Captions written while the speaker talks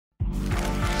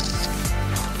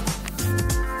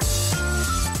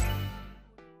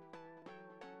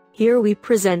Here we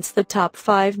presents the top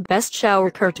 5 best shower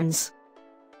curtains.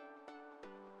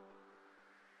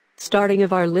 Starting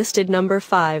of our listed number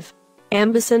 5.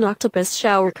 Ambesonne Octopus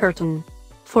Shower Curtain.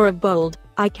 For a bold,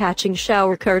 eye-catching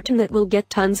shower curtain that will get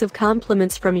tons of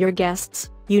compliments from your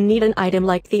guests, you need an item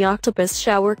like the Octopus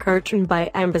Shower Curtain by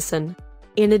Ambesonne.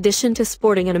 In addition to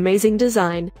sporting an amazing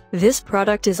design, this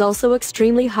product is also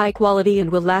extremely high quality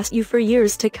and will last you for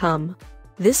years to come.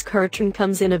 This curtain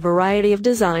comes in a variety of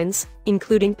designs,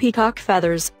 including peacock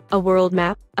feathers, a world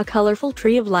map, a colorful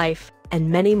tree of life, and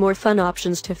many more fun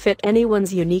options to fit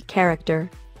anyone's unique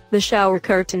character. The shower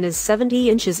curtain is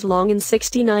 70 inches long and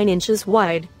 69 inches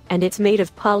wide, and it's made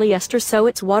of polyester, so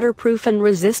it's waterproof and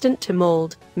resistant to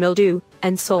mold, mildew,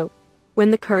 and soap.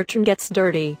 When the curtain gets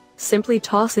dirty, simply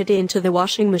toss it into the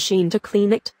washing machine to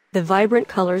clean it. The vibrant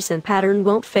colors and pattern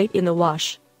won't fade in the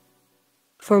wash.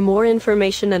 For more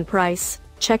information and price,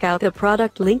 check out the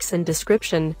product links and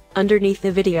description underneath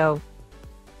the video.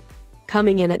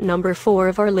 Coming in at number 4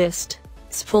 of our list,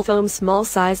 Sfoothome small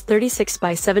size 36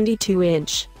 by 72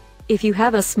 inch. If you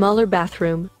have a smaller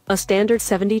bathroom, a standard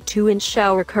 72-inch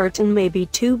shower curtain may be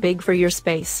too big for your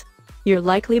space. You're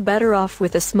likely better off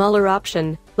with a smaller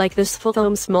option, like the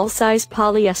Sfoothome small size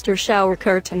polyester shower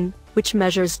curtain, which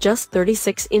measures just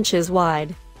 36 inches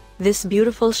wide. This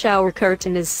beautiful shower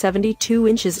curtain is 72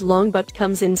 inches long but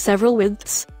comes in several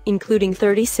widths, including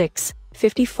 36,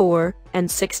 54,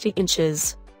 and 60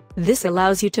 inches. This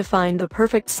allows you to find the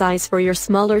perfect size for your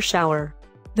smaller shower.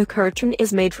 The curtain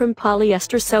is made from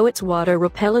polyester, so it's water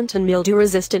repellent and mildew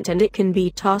resistant, and it can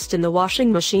be tossed in the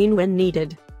washing machine when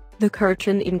needed. The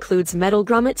curtain includes metal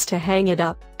grommets to hang it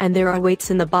up, and there are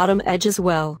weights in the bottom edge as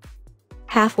well.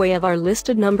 Halfway of our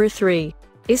listed number 3.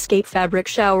 Escape Fabric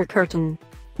Shower Curtain.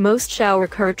 Most shower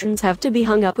curtains have to be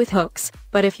hung up with hooks,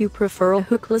 but if you prefer a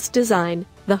hookless design,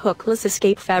 the hookless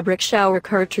Escape Fabric Shower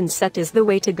Curtain set is the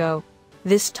way to go.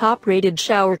 This top-rated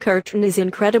shower curtain is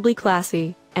incredibly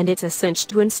classy, and it's a cinch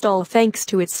to install thanks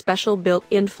to its special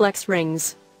built-in flex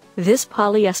rings. This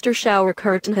polyester shower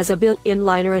curtain has a built-in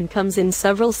liner and comes in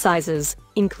several sizes,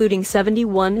 including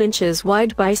 71 inches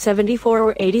wide by 74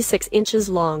 or 86 inches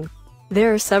long.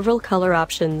 There are several color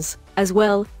options, as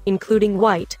well, including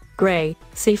white, gray,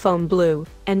 seafoam blue,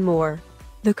 and more.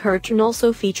 The curtain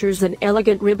also features an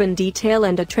elegant ribbon detail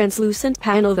and a translucent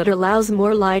panel that allows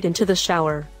more light into the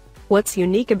shower. What's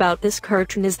unique about this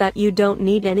curtain is that you don't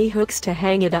need any hooks to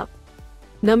hang it up.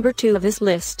 Number 2 of this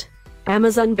list.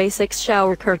 Amazon Basics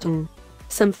Shower Curtain.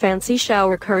 Some fancy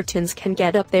shower curtains can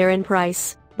get up there in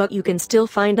price, but you can still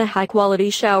find a high-quality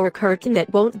shower curtain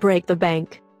that won't break the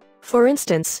bank. For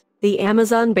instance, the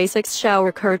Amazon Basics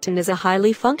Shower Curtain is a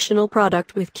highly functional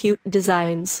product with cute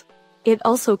designs. It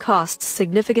also costs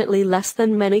significantly less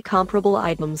than many comparable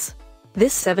items.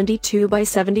 This 72 by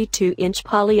 72 inch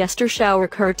polyester shower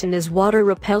curtain is water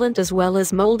repellent as well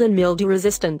as mold and mildew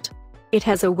resistant. It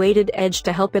has a weighted edge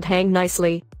to help it hang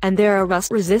nicely, and there are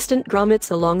rust-resistant grommets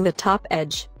along the top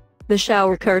edge. The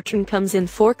shower curtain comes in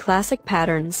 4 classic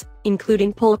patterns,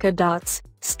 including polka dots,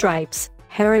 stripes,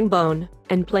 herringbone,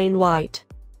 and plain white.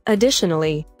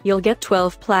 Additionally, you'll get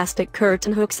 12 plastic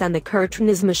curtain hooks, and the curtain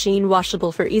is machine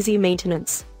washable for easy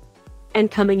maintenance.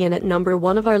 And coming in at number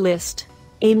 1 of our list,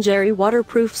 Aimjerry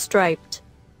Waterproof Striped.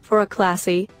 For a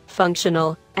classy,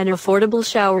 functional, and affordable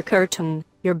shower curtain,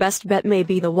 your best bet may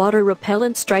be the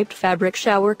water-repellent striped fabric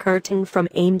shower curtain from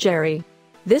Aimjerry.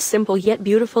 This simple yet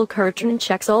beautiful curtain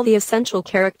checks all the essential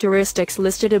characteristics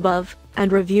listed above,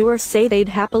 and reviewers say they'd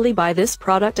happily buy this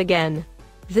product again.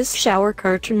 This shower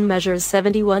curtain measures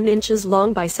 71 inches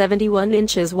long by 71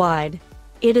 inches wide.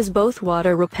 It is both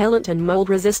water repellent and mold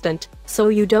resistant, so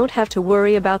you don't have to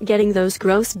worry about getting those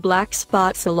gross black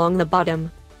spots along the bottom.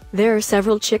 There are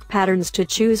several chic patterns to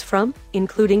choose from,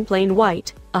 including plain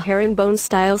white, a herringbone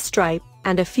style stripe,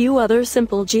 and a few other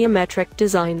simple geometric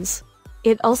designs.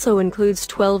 It also includes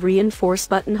 12 reinforced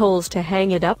buttonholes to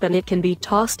hang it up, and it can be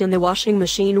tossed in the washing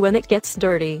machine when it gets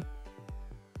dirty.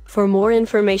 For more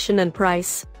information and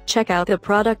price, check out the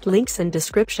product links and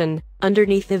description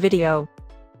underneath the video.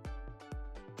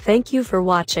 Thank you for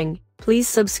watching. Please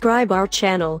subscribe our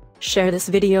channel, share this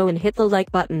video and hit the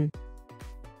like button.